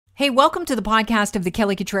Hey, welcome to the podcast of the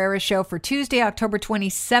Kelly Contreras Show for Tuesday, October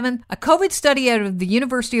 27th. A COVID study out of the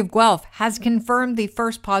University of Guelph has confirmed the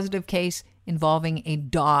first positive case involving a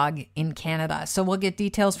dog in Canada. So we'll get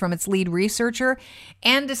details from its lead researcher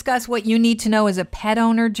and discuss what you need to know as a pet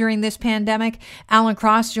owner during this pandemic. Alan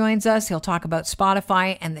Cross joins us. He'll talk about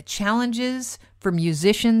Spotify and the challenges for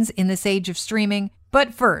musicians in this age of streaming.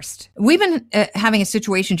 But first, we've been having a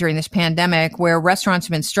situation during this pandemic where restaurants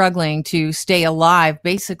have been struggling to stay alive,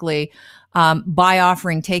 basically by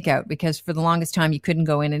offering takeout, because for the longest time you couldn't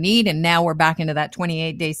go in and eat. And now we're back into that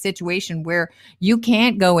 28-day situation where you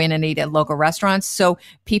can't go in and eat at local restaurants. So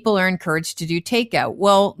people are encouraged to do takeout.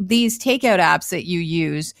 Well, these takeout apps that you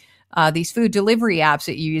use, these food delivery apps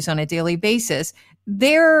that you use on a daily basis,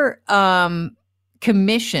 they're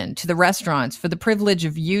commission to the restaurants for the privilege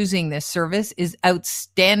of using this service is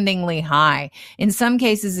outstandingly high. In some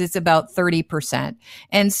cases, it's about 30%.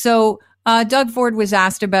 And so Doug Ford was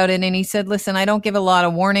asked about it, and he said, listen, I don't give a lot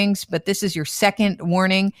of warnings, but this is your second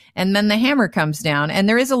warning. And then the hammer comes down. And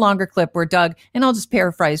there is a longer clip where Doug, and I'll just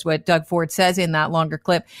paraphrase what Doug Ford says in that longer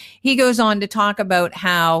clip. He goes on to talk about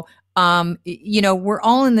how we're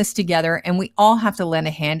all in this together and we all have to lend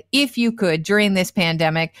a hand. If you could, during this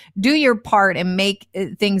pandemic, do your part and make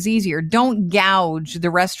things easier. Don't gouge the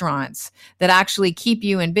restaurants that actually keep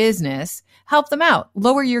you in business. Help them out.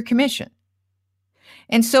 Lower your commission.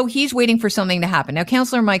 And so he's waiting for something to happen. Now,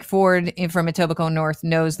 Councillor Mike Ford from Etobicoke North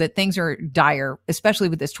knows that things are dire, especially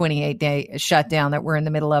with this 28-day shutdown that we're in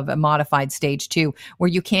the middle of, a modified stage 2, where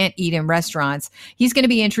you can't eat in restaurants. He's going to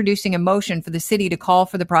be introducing a motion for the city to call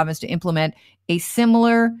for the province to implement a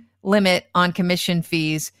similar limit on commission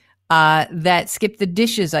fees that Skip the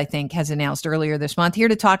Dishes, I think, has announced earlier this month. Here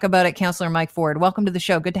to talk about it, Councillor Mike Ford. Welcome to the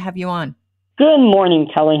show. Good to have you on. Good morning,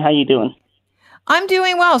 Kelly. How you doing? I'm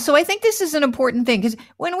doing well. So I think this is an important thing, because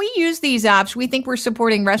when we use these apps, we think we're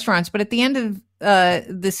supporting restaurants. But at the end of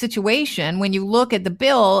the situation, when you look at the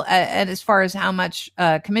bill and as far as how much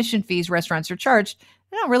commission fees restaurants are charged,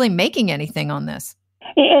 they're not really making anything on this.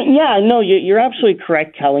 Yeah, no, you're absolutely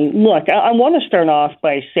correct, Kelly. Look, I want to start off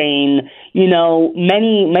by saying,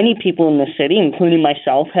 many people in the city, including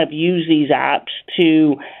myself, have used these apps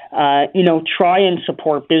to, try and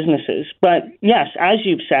support businesses. But yes, as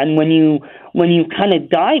you've said, when you kind of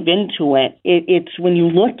dive into it, it's when you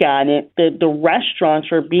look at it, the restaurants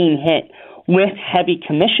are being hit with heavy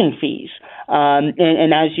commission fees.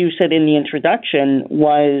 And as you said in the introduction,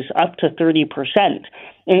 was up to 30%.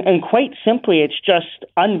 And quite simply, it's just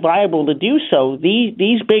unviable to do so.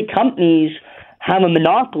 These big companies have a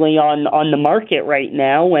monopoly on the market right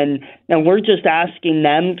now, and we're just asking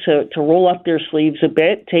them to roll up their sleeves a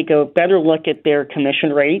bit, take a better look at their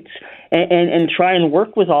commission rates, and try and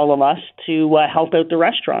work with all of us to help out the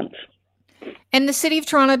restaurants. And the City of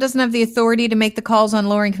Toronto doesn't have the authority to make the calls on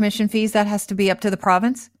lowering commission fees? That has to be up to the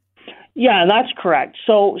province? Yeah, that's correct.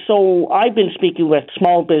 So I've been speaking with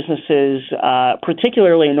small businesses,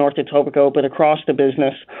 particularly in North Etobicoke, but across the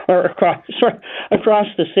business or across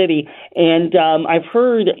the city, and I've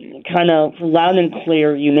heard kind of loud and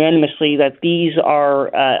clear, unanimously, that these are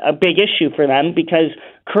a big issue for them, because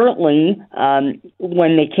currently,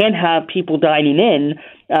 when they can't have people dining in,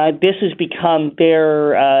 this has become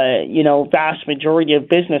their vast majority of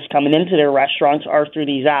business coming into their restaurants are through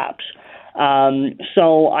these apps.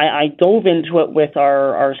 So I dove into it with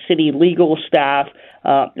our city legal staff,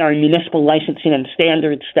 our municipal licensing and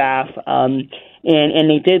standards staff, and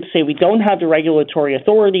they did say we don't have the regulatory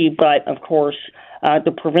authority, but of course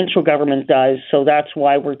the provincial government does. So that's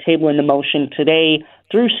why we're tabling the motion today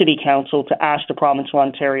through City Council to ask the province of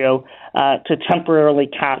Ontario to temporarily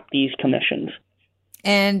cap these commissions.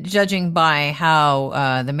 And judging by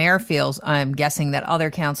how the mayor feels, I'm guessing that other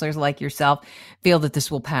councillors like yourself feel that this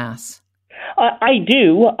will pass. I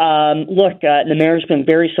do. Look, the mayor's been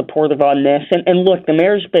very supportive on this. And look, the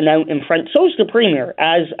mayor's been out in front. So is the premier,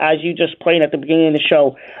 as you just played at the beginning of the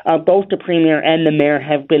show. Both the premier and the mayor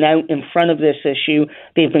have been out in front of this issue.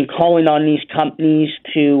 They've been calling on these companies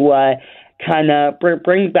to kind of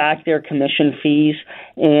bring back their commission fees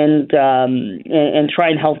and try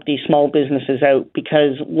and help these small businesses out.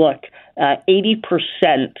 Because, look, 80%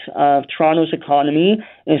 of Toronto's economy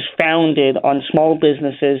is founded on small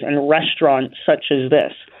businesses and restaurants such as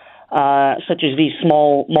this, such as these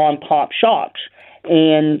small mom-and-pop shops.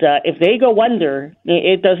 And if they go under,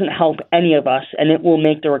 it doesn't help any of us, and it will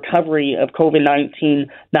make the recovery of COVID-19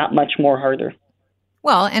 that much more harder.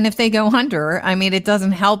 Well, and if they go under, I mean, it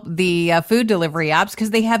doesn't help the food delivery apps because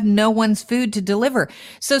they have no one's food to deliver.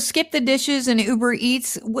 So Skip the Dishes and Uber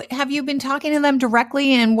Eats, have you been talking to them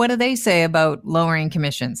directly, and what do they say about lowering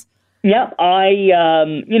commissions? Yeah,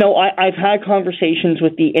 I've had conversations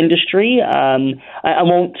with the industry. I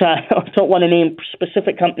won't, don't want to name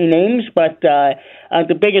specific company names, but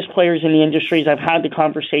the biggest players in the industries I've had the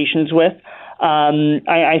conversations with,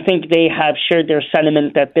 I think they have shared their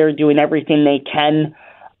sentiment that they're doing everything they can.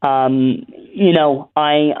 I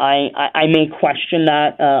may question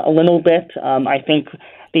that a little bit. I think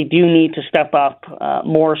they do need to step up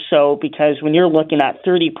more so, because when you're looking at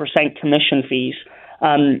 30% commission fees,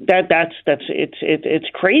 it's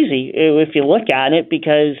crazy if you look at it,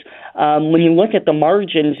 because when you look at the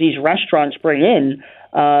margins these restaurants bring in,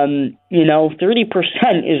 30%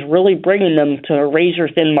 is really bringing them to razor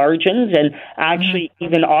thin margins and actually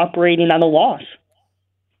even operating at a loss.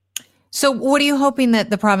 So what are you hoping that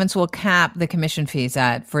the province will cap the commission fees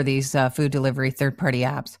at for these food delivery third-party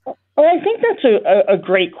apps? Well, I think that's a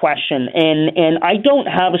great question, and I don't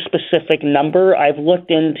have a specific number. I've looked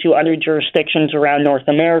into other jurisdictions around North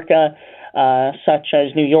America, such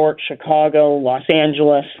as New York, Chicago, Los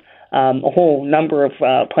Angeles. A whole number of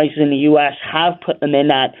places in the U.S. have put them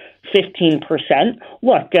in at 15%.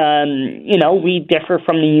 Look, we differ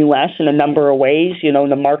from the U.S. in a number of ways.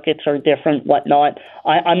 The markets are different, whatnot.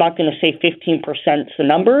 I'm not going to say 15% is the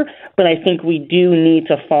number, but I think we do need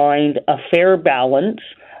to find a fair balance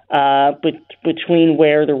between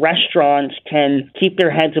where the restaurants can keep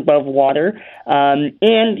their heads above water, and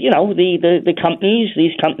the companies.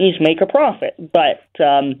 These companies make a profit, but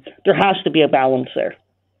there has to be a balance there.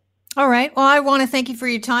 All right. Well, I want to thank you for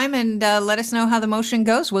your time, and let us know how the motion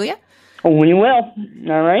goes, will you? We will.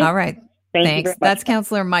 All right. All right. Thanks. You very much. That's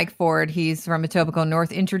Councillor Mike Ford. He's from Etobicoke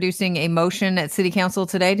North, introducing a motion at City Council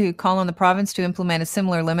today to call on the province to implement a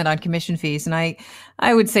similar limit on commission fees. And I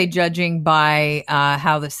would say, judging by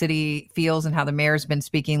how the city feels and how the mayor's been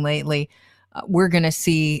speaking lately, we're going to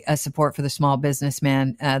see a support for the small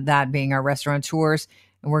businessman, that being our restaurateurs.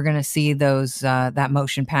 And we're going to see that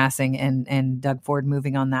motion passing and Doug Ford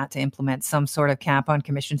moving on that to implement some sort of cap on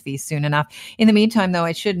commission fees soon enough. In the meantime, though,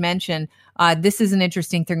 I should mention, this is an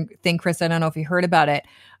interesting thing, Chris. I don't know if you heard about it,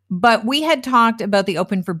 but we had talked about the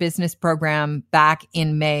Open for Business program back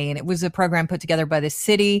in May, and it was a program put together by the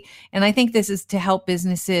city. And I think this is to help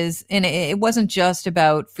businesses. And it wasn't just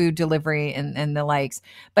about food delivery and the likes,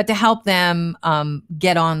 but to help them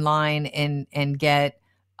get online and get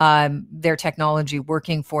their technology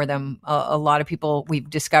working for them. A lot of people, we've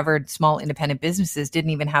discovered, small independent businesses didn't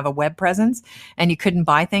even have a web presence, and you couldn't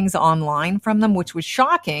buy things online from them, which was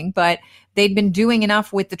shocking, but they'd been doing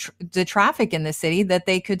enough with the traffic in the city that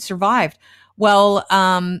they could survive. Well,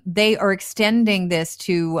 they are extending this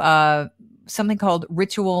to something called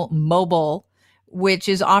Ritual Mobile, which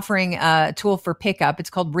is offering a tool for pickup. It's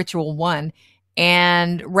called Ritual One.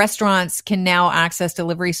 And restaurants can now access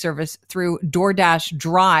delivery service through DoorDash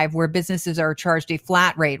Drive, where businesses are charged a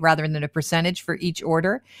flat rate rather than a percentage for each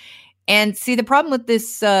order. And see, the problem with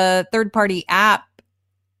this third-party app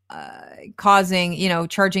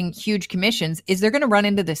charging huge commissions is they're going to run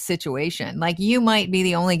into this situation. Like, you might be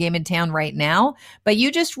the only game in town right now, but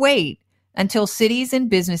you just wait until cities and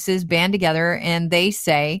businesses band together and they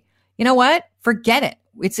say, you know what, forget it.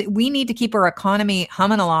 We need to keep our economy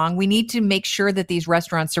humming along. We need to make sure that these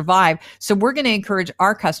restaurants survive. So we're going to encourage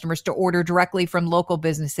our customers to order directly from local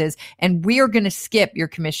businesses, and we are going to skip your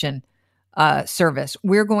commission service.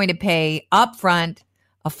 We're going to pay upfront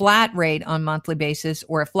a flat rate on a monthly basis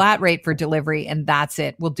or a flat rate for delivery, and that's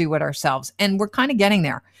it. We'll do it ourselves. And we're kind of getting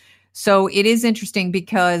there. So it is interesting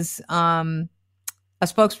because a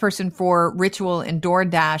spokesperson for Ritual and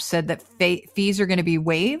DoorDash said that fees are going to be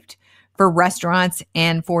waived for restaurants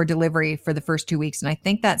and for delivery for the first 2 weeks. And I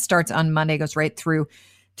think that starts on Monday, goes right through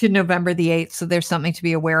to November the 8th. So there's something to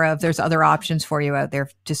be aware of. There's other options for you out there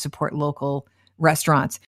to support local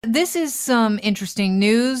restaurants. This is some interesting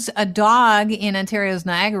news. A dog in Ontario's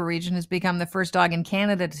Niagara region has become the first dog in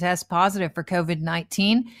Canada to test positive for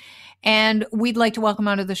COVID-19. And we'd like to welcome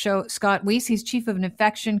onto the show Scott Weiss. He's Chief of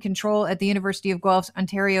Infection Control at the University of Guelph's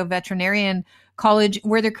Ontario Veterinarian College,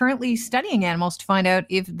 where they're currently studying animals to find out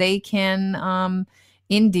if they can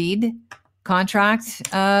indeed contract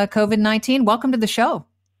COVID-19. Welcome to the show.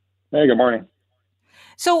 Hey, good morning.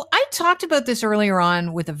 So I talked about this earlier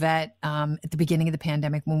on with a vet at the beginning of the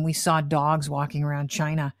pandemic when we saw dogs walking around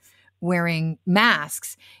China wearing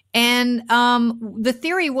masks. And the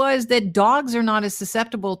theory was that dogs are not as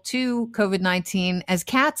susceptible to COVID-19 as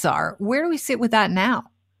cats are. Where do we sit with that now?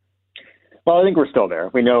 Well, I think we're still there.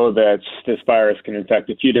 We know that this virus can infect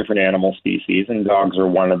a few different animal species, and dogs are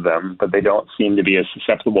one of them, but they don't seem to be as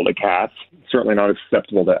susceptible to cats, certainly not as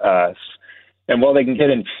susceptible to us. And while they can get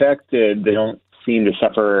infected, they don't seem to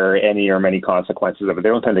suffer any or many consequences of it. They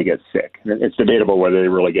don't tend to get sick. It's debatable whether they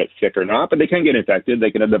really get sick or not, but they can get infected.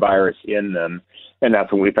 They can have the virus in them, and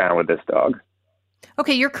that's what we found with this dog.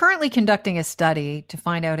 Okay, you're currently conducting a study to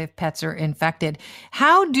find out if pets are infected.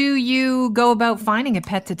 How do you go about finding a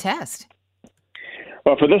pet to test?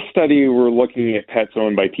 Well, for this study, we're looking at pets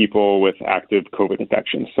owned by people with active COVID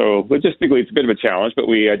infections. So logistically, it's a bit of a challenge, but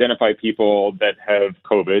we identify people that have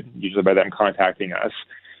COVID, usually by them contacting us.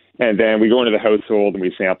 And then we go into the household and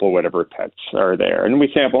we sample whatever pets are there. And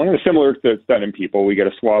we sample, and it's similar to it's done in people. We get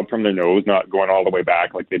a swab from their nose, not going all the way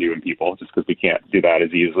back like they do in people, just because we can't do that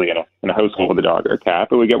as easily in a household with a dog or a cat.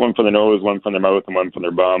 But we get one from the nose, one from their mouth, and one from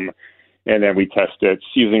their bum. And then we test it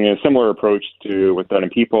using a similar approach to what's done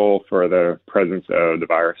in people for the presence of the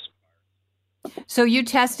virus. So you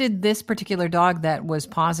tested this particular dog that was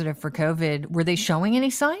positive for COVID. Were they showing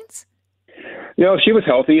any signs? She was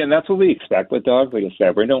healthy, and that's what we expect with dogs. Like I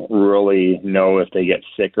said, we don't really know if they get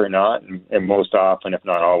sick or not, and most often, if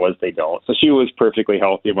not always, they don't. So she was perfectly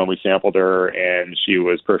healthy when we sampled her, and she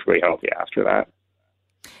was perfectly healthy after that.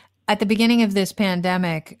 At the beginning of this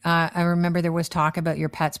pandemic, I remember there was talk about your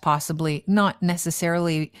pets possibly not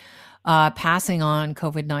necessarily passing on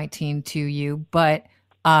COVID-19 to you, but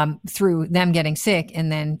through them getting sick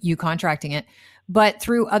and then you contracting it, but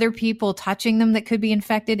through other people touching them that could be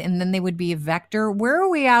infected, and then they would be a vector. Where are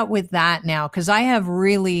we at with that now? Because I have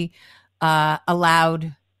really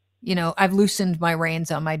allowed, I've loosened my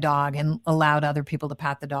reins on my dog and allowed other people to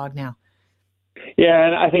pat the dog now. Yeah,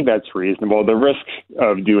 and I think that's reasonable. The risk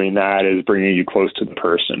of doing that is bringing you close to the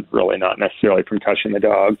person, really, not necessarily from touching the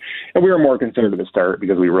dog. And we were more concerned at the start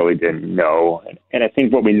because we really didn't know. And I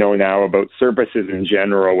think what we know now about surfaces in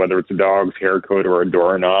general, whether it's a dog's hair coat or a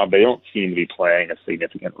doorknob, they don't seem to be playing a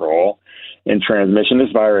significant role in transmission.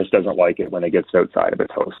 This virus doesn't like it when it gets outside of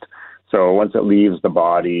its host. So once it leaves the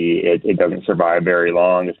body, it doesn't survive very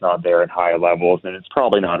long. It's not there at high levels, and it's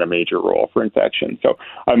probably not a major role for infection. So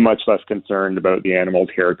I'm much less concerned about the animal's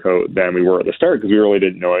hair coat than we were at the start because we really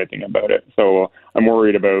didn't know anything about it. So I'm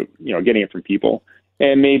worried about, getting it from people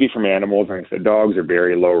and maybe from animals. Like I said, dogs are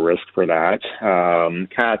very low risk for that.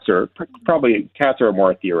 Cats are a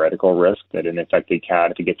more theoretical risk that an infected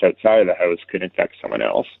cat, if it gets outside of the house, could infect someone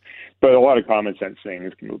else. But a lot of common sense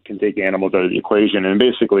things can take animals out of the equation. And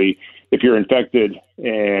basically, if you're infected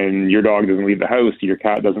and your dog doesn't leave the house, your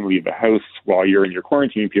cat doesn't leave the house while you're in your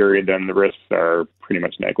quarantine period, then the risks are pretty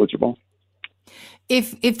much negligible.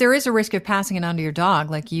 If there is a risk of passing it on to your dog,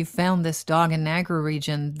 like you found this dog in Niagara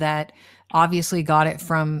region that obviously got it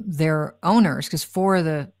from their owners, because 4 of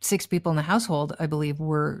the 6 people in the household, I believe,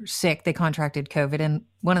 were sick. They contracted COVID, and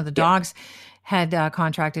one of the dogs had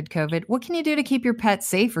contracted COVID. What can you do to keep your pet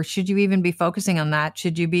safe, or should you even be focusing on that?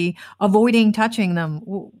 Should you be avoiding touching them?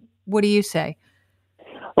 What do you say?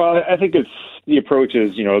 Well, I think the approach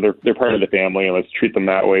is, they're part of the family, and let's treat them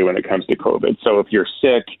that way when it comes to COVID. So if you're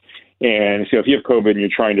sick, and so if you have COVID and you're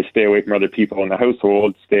trying to stay away from other people in the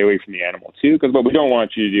household, stay away from the animal too, because what we don't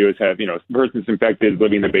want you to do is have, the person's infected,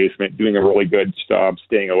 living in the basement, doing a really good job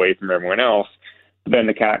staying away from everyone else. Then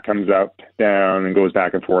the cat comes up, down, and goes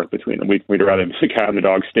back and forth between them. We'd rather the cat and the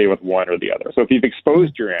dog stay with one or the other. So if you've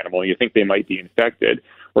exposed your animal and you think they might be infected,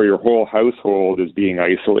 or your whole household is being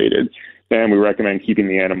isolated, then we recommend keeping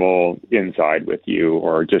the animal inside with you,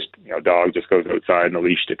 or just, dog just goes outside in a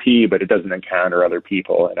leash to pee, but it doesn't encounter other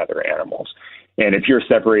people and other animals. And if you're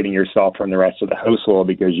separating yourself from the rest of the household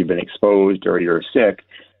because you've been exposed or you're sick,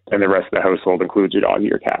 then the rest of the household includes your dog or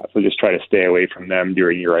your cat. So just try to stay away from them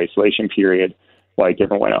during your isolation period, like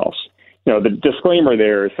everyone else. The disclaimer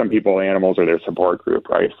there is some animals are their support group,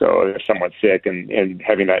 right? So if someone's sick and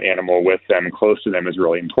having that animal with them and close to them is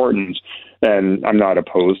really important, then I'm not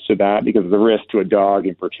opposed to that, because the risk to a dog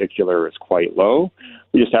in particular is quite low.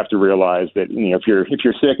 We just have to realize that, if you're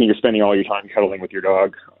sick and you're spending all your time cuddling with your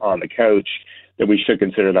dog on the couch, that we should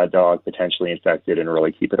consider that dog potentially infected and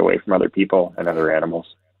really keep it away from other people and other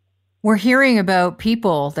animals. We're hearing about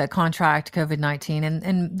people that contract COVID-19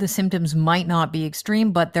 and the symptoms might not be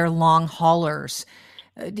extreme, but they're long haulers.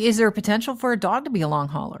 Is there a potential for a dog to be a long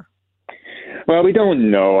hauler? Well, we don't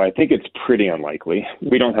know. I think it's pretty unlikely.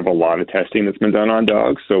 We don't have a lot of testing that's been done on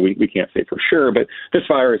dogs, so we can't say for sure. But this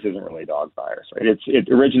virus isn't really a dog virus, right? It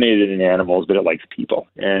originated in animals, but it likes people.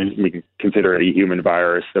 And we can consider it a human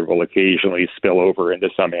virus that will occasionally spill over into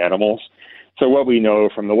some animals. So what we know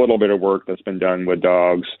from the little bit of work that's been done with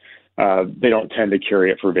dogs, they don't tend to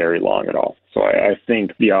carry it for very long at all. So I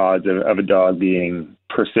think the odds of a dog being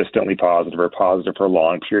persistently positive or positive for a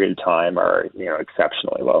long period of time are,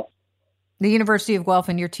 exceptionally low. The University of Guelph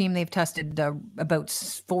and your team, they've tested about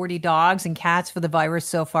 40 dogs and cats for the virus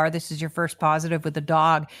so far. This is your first positive with a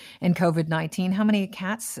dog in COVID-19. How many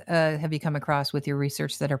cats have you come across with your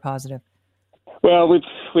research that are positive? Well, we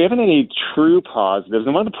haven't any true positives,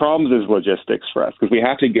 and one of the problems is logistics for us because we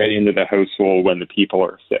have to get into the household when the people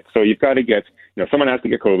are sick. So you've got to get, someone has to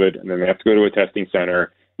get COVID, and then they have to go to a testing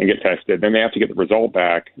center and get tested. Then they have to get the result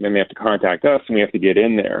back, and then they have to contact us, and we have to get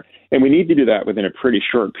in there. And we need to do that within a pretty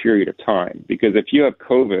short period of time because if you have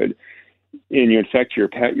COVID and you infect your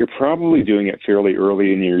pet, you're probably doing it fairly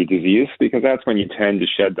early in your disease because that's when you tend to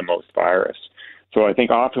shed the most virus. So I think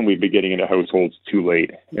often we've been getting into households too late,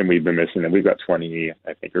 and we've been missing them. We've got 20,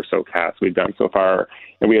 I think, or so cats we've done so far.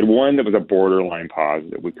 And we had one that was a borderline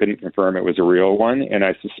positive. We couldn't confirm it was a real one, and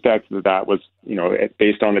I suspect that was,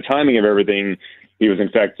 based on the timing of everything, he was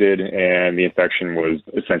infected, and the infection was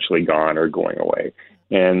essentially gone or going away.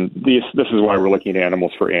 And this is why we're looking at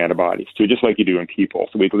animals for antibodies, too, just like you do in people.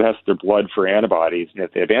 So we test their blood for antibodies, and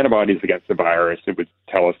if they have antibodies against the virus, it would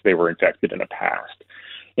tell us they were infected in the past.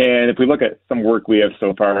 And if we look at some work we have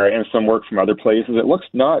so far and some work from other places, it looks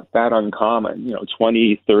not that uncommon.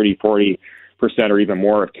 20, 30, 40% or even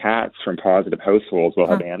more of cats from positive households will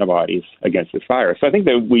have antibodies against this virus. So I think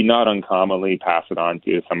that we not uncommonly pass it on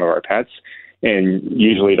to some of our pets, and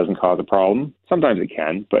usually it doesn't cause a problem. Sometimes it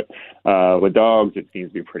can, but with dogs, it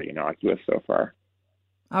seems to be pretty innocuous so far.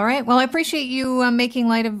 All right. Well, I appreciate you making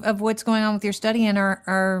light of what's going on with your study and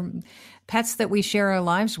our pets that we share our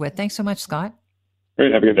lives with. Thanks so much, Scott.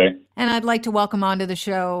 Great. Have a good day. And I'd like to welcome onto the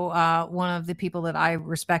show one of the people that I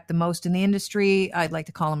respect the most in the industry. I'd like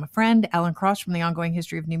to call him a friend, Alan Cross from the Ongoing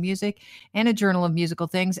History of New Music and a Journal of Musical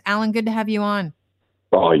Things. Alan, good to have you on.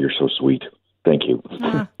 Oh, you're so sweet. Thank you.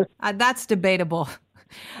 That's debatable.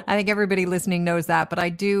 I think everybody listening knows that, but I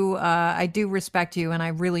do respect you, and I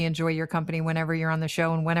really enjoy your company whenever you're on the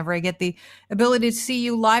show and whenever I get the ability to see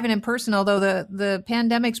you live and in person, although the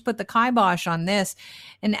pandemic's put the kibosh on this.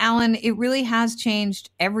 And Alan, it really has changed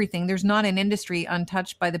everything. There's not an industry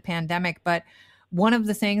untouched by the pandemic, but one of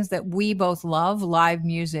the things that we both love, live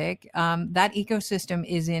music, that ecosystem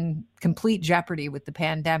is in complete jeopardy with the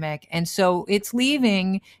pandemic. And so it's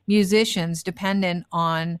leaving musicians dependent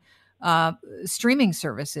on streaming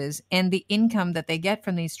services and the income that they get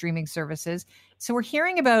from these streaming services. So we're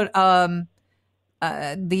hearing about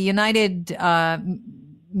the United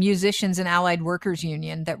Musicians and Allied Workers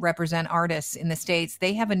Union that represent artists in the States.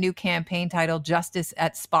 They have a new campaign titled Justice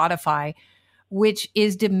at Spotify, which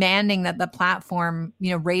is demanding that the platform,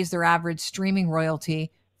 raise their average streaming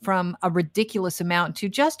royalty from a ridiculous amount to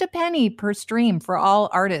just a penny per stream for all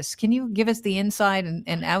artists. Can you give us the inside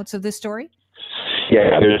and outs of this story?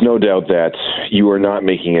 Yeah, there's no doubt that you are not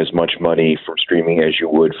making as much money from streaming as you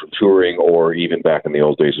would from touring or even back in the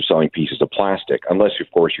old days of selling pieces of plastic, unless, of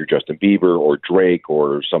course, you're Justin Bieber or Drake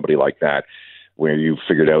or somebody like that, where you've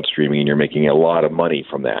figured out streaming and you're making a lot of money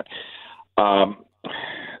from that.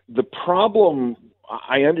 The problem,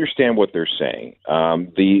 I understand what they're saying.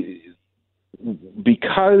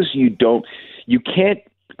 Because you can't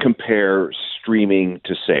compare streaming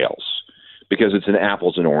to sales, because it's an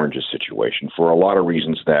apples and oranges situation for a lot of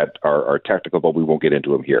reasons that are technical, but we won't get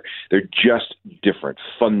into them here. They're just different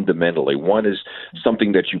fundamentally. One is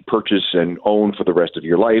something that you purchase and own for the rest of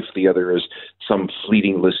your life. The other is some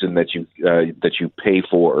fleeting listen that you pay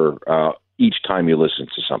for each time you listen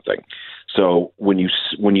to something. So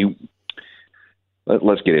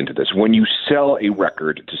let's get into this. When you sell a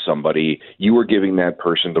record to somebody, you are giving that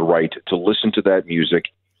person the right to listen to that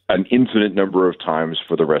music an infinite number of times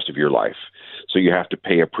for the rest of your life. So you have to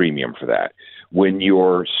pay a premium for that. When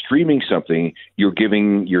you're streaming something, you're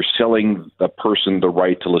selling a person the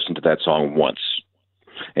right to listen to that song once.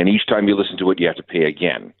 And each time you listen to it, you have to pay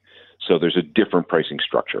again. So there's a different pricing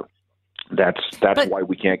structure. That's why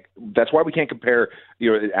we can't compare,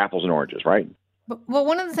 apples and oranges, right? Well,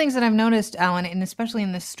 one of the things that I've noticed, Alan, and especially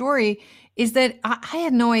in this story, is that I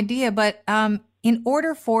had no idea, but in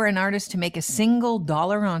order for an artist to make a single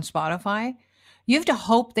dollar on Spotify, you have to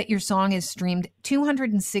hope that your song is streamed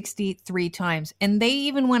 263 times. And they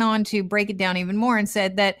even went on to break it down even more and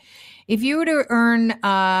said that if you were to earn,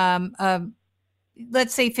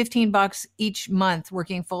 let's say $15 each month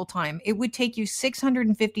working full time, it would take you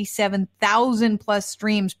 657,000 plus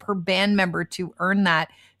streams per band member to earn that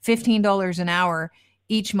 $15 an hour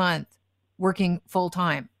each month working full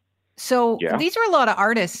time. So These are a lot of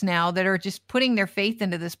artists now that are just putting their faith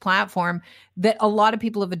into this platform that a lot of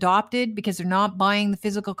people have adopted because they're not buying the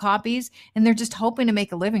physical copies and they're just hoping to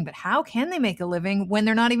make a living. But how can they make a living when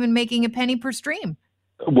they're not even making a penny per stream?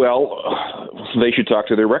 Well, they should talk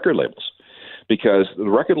to their record labels, because the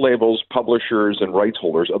record labels, publishers, and rights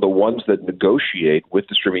holders are the ones that negotiate with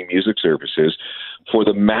the streaming music services for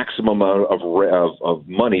the maximum amount of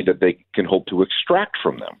money that they can hope to extract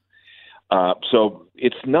from them. So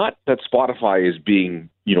it's not that Spotify is being,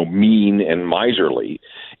 mean and miserly.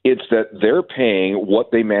 It's that they're paying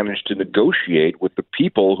what they managed to negotiate with the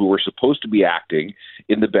people who are supposed to be acting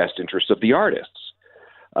in the best interest of the artists.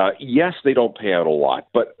 Yes, they don't pay out a lot,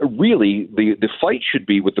 but really the fight should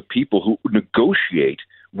be with the people who negotiate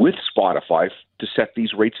with Spotify to set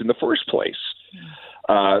these rates in the first place.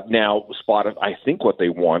 Now, Spotify, I think what they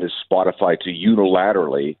want is Spotify to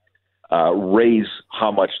unilaterally raise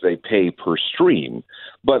how much they pay per stream.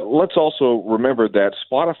 But let's also remember that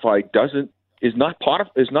Spotify is not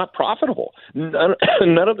profitable.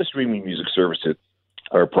 None of the streaming music services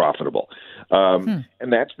are profitable.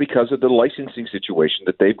 And that's because of the licensing situation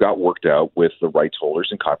that they've got worked out with the rights holders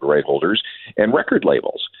and copyright holders and record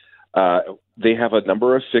labels. They have a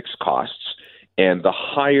number of fixed costs, and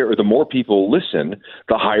the more people listen,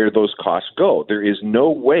 the higher those costs go. There is no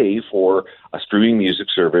way for a streaming music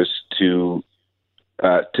service to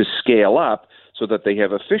scale up so that they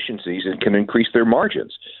have efficiencies and can increase their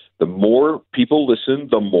margins. The more people listen,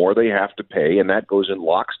 the more they have to pay, and that goes in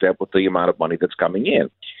lockstep with the amount of money that's coming in.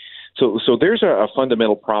 So there's a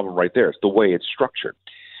fundamental problem right there. It's the way it's structured.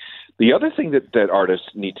 The other thing that artists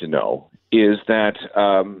need to know is that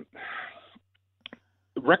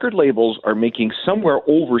record labels are making somewhere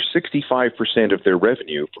over 65% of their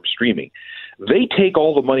revenue from streaming. They take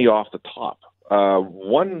all the money off the top.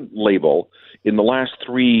 One label in the last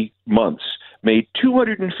 3 months made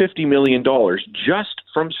 $250 million just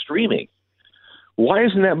from streaming. Why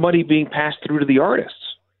isn't that money being passed through to the artists?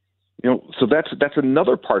 So that's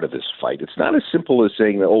another part of this fight. It's not as simple as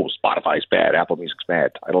saying that, Spotify's bad, Apple Music's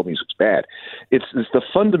bad, Tidal Music's bad. It's the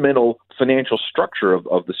fundamental financial structure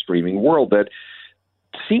of the streaming world that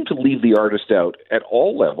seem to leave the artist out at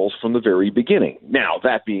all levels from the very beginning. Now,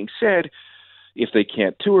 that being said, if they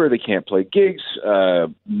can't tour, they can't play gigs,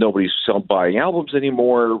 nobody's buying albums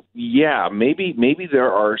anymore, yeah, maybe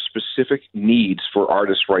there are specific needs for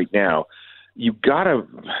artists right now. You've got to,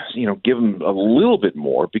 give them a little bit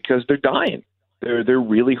more because they're dying. They're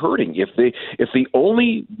really hurting. If the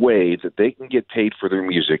only way that they can get paid for their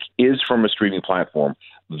music is from a streaming platform,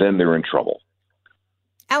 then they're in trouble.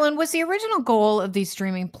 Alan, was the original goal of these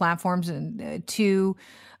streaming platforms to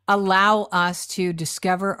allow us to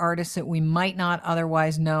discover artists that we might not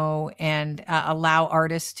otherwise know and allow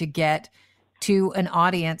artists to get to an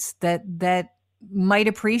audience that might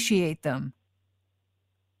appreciate them?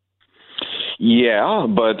 Yeah,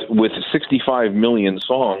 but with 65 million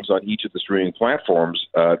songs on each of the streaming platforms,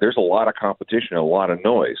 there's a lot of competition, a lot of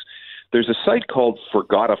noise. There's a site called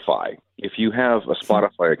Forgotify. If you have a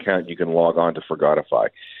Spotify account, you can log on to Forgotify.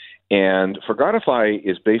 And Forgotify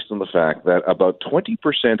is based on the fact that about 20%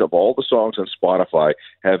 of all the songs on Spotify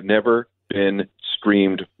have never been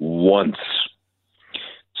streamed once.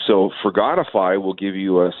 So Forgotify will give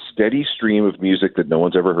you a steady stream of music that no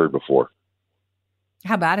one's ever heard before.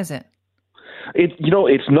 How bad is it?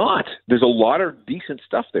 It's not. There's a lot of decent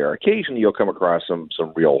stuff there. Occasionally you'll come across some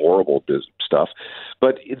real horrible stuff.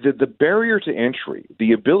 But the barrier to entry,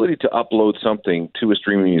 the ability to upload something to a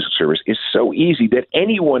streaming music service is so easy that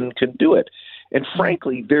anyone can do it. And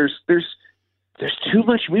frankly, there's too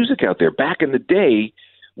much music out there. Back in the day,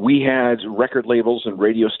 we had record labels and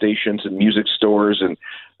radio stations and music stores and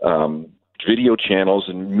video channels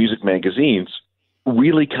and music magazines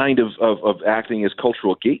really kind of acting as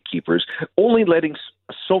cultural gatekeepers, only letting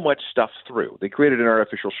so much stuff through. They created an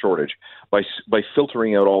artificial shortage by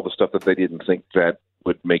filtering out all the stuff that they didn't think that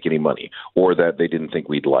would make any money or that they didn't think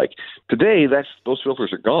we'd like. Today, those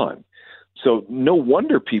filters are gone. So no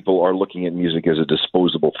wonder people are looking at music as a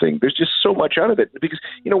disposable thing. There's just so much out of it because,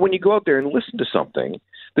 when you go out there and listen to something,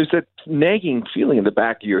 there's that nagging feeling in the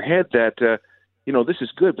back of your head that, this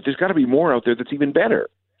is good, but there's got to be more out there that's even better.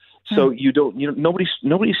 So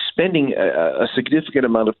nobody's spending a significant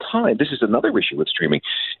amount of time. This is another issue with streaming.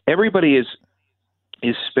 Everybody is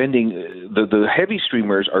spending the heavy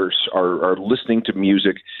streamers are listening to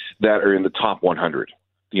music that are in the top 100,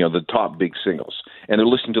 the top big singles, and they're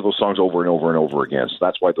listening to those songs over and over and over again. So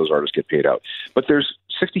that's why those artists get paid out. But there's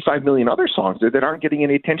 65 million other songs there that aren't getting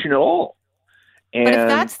any attention at all. But if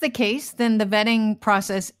that's the case, then the vetting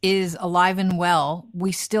process is alive and well.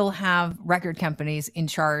 We still have record companies in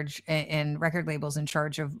charge and record labels in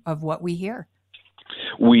charge of what we hear.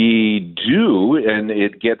 We do, and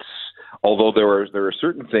it gets Although there are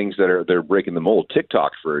certain things they're breaking the mold.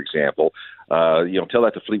 TikTok, for example, tell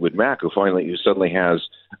that to Fleetwood Mac, who suddenly has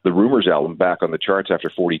the Rumors album back on the charts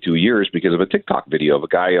after 42 years because of a TikTok video of a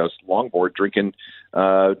guy on a longboard drinking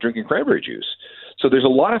cranberry juice. So there's a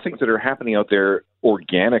lot of things that are happening out there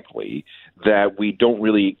organically that we don't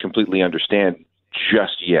really completely understand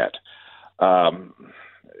just yet.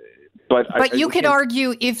 But you could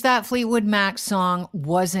argue if that Fleetwood Mac song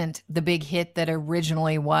wasn't the big hit that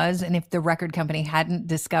originally was, and if the record company hadn't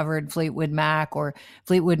discovered Fleetwood Mac, or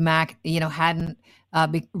Fleetwood Mac, hadn't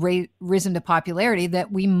risen to popularity,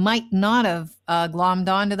 that we might not have glommed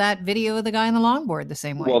onto that video of the guy on the longboard the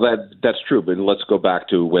same way. Well, that's true, but let's go back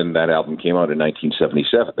to when that album came out in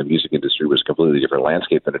 1977. The music industry was a completely different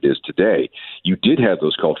landscape than it is today. You did have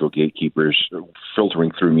those cultural gatekeepers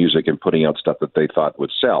filtering through music and putting out stuff that they thought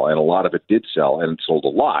would sell, and a lot of it did sell, and it sold a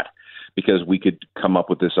lot, because we could come up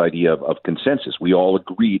with this idea of consensus. We all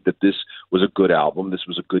agreed that this was a good album, this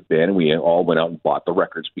was a good band, and we all went out and bought the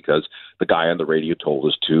records because the guy on the radio told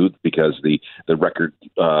us to, because the record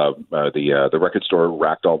store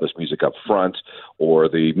racked all this music up front, or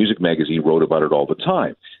the music magazine wrote about it all the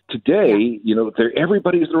time. Today,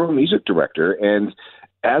 everybody's their own music director, and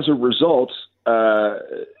as a result,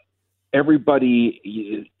 everybody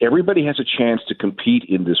has a chance to compete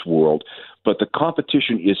in this world, but the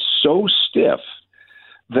competition is so stiff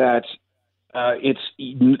that it's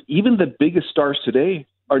even the biggest stars today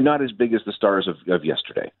are not as big as the stars of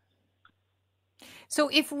yesterday. So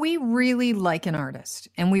if we really like an artist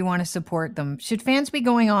and we want to support them, should fans be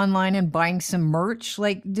going online and buying some merch?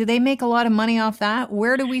 Like, do they make a lot of money off that?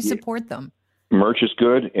 Where do we support them? Merch is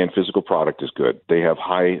good and physical product is good. They have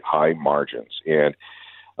high margins. And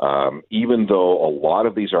even though a lot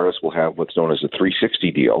of these artists will have what's known as a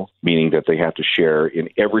 360 deal, meaning that they have to share in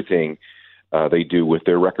everything they do with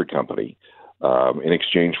their record company in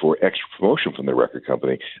exchange for extra promotion from their record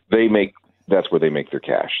company, that's where they make their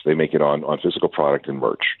cash. They make it on physical product and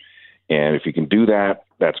merch. And if you can do that,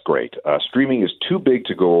 that's great. Streaming is too big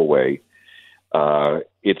to go away.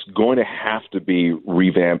 It's going to have to be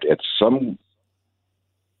revamped at some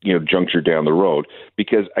juncture down the road,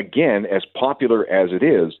 because again, as popular as it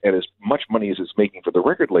is and as much money as it's making for the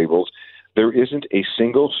record labels, there isn't a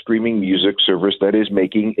single streaming music service that is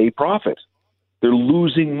making a profit. They're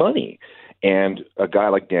losing money. And a guy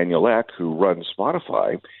like Daniel Ek, who runs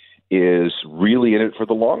Spotify, is really in it for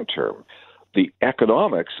the long term. The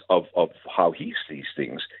economics of how he sees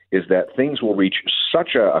things is that things will reach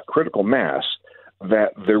such a critical mass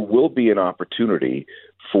that there will be an opportunity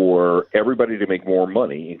for everybody to make more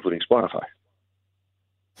money, including Spotify.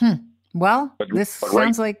 Well,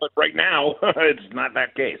 sounds like... But right now, it's not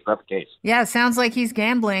that case. Not the case. Yeah, it sounds like he's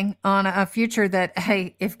gambling on a future that,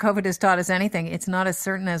 hey, if COVID has taught us anything, it's not as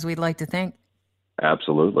certain as we'd like to think.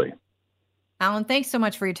 Absolutely. Alan, thanks so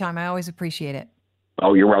much for your time. I always appreciate it.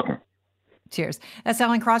 Oh, you're welcome. Cheers. That's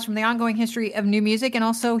Alan Cross from The Ongoing History of New Music, and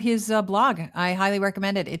also his blog. I highly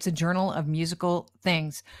recommend it. It's a journal of musical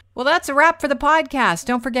things. Well, that's a wrap for the podcast.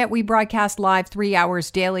 Don't forget, we broadcast live 3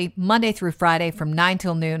 hours daily, Monday through Friday from 9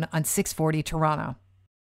 till noon on 640 Toronto.